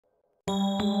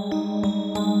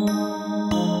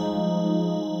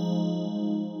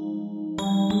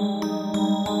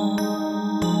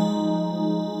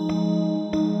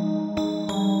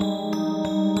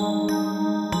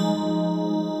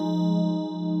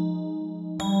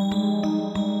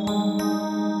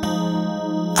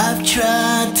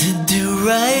tried to do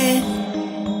right,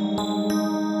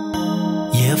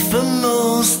 yeah, for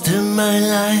most of my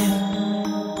life.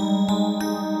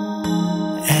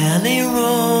 Any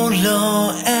role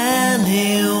or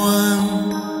anyone,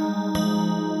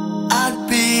 I'd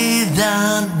be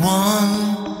that one,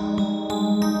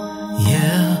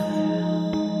 yeah.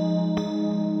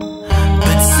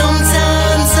 But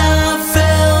sometimes I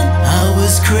felt I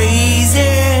was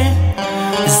crazy.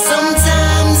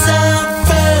 Sometimes I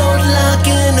felt like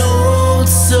an old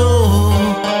soul,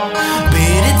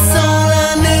 but it's all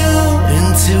I knew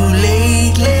until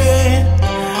lately.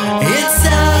 It's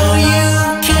how you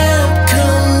kept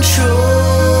control.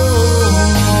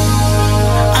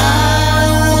 I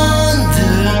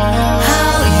wonder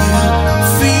how you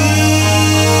feel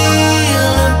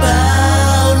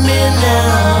about me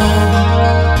now.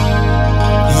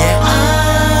 Yeah,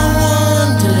 I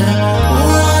wonder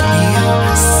what you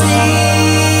see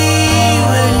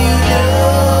when you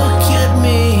look at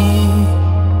me.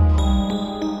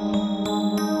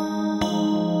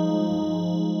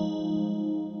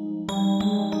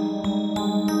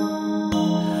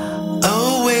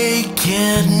 Awake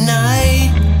at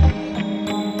night,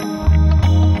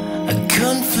 a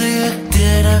conflict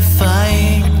that I fight.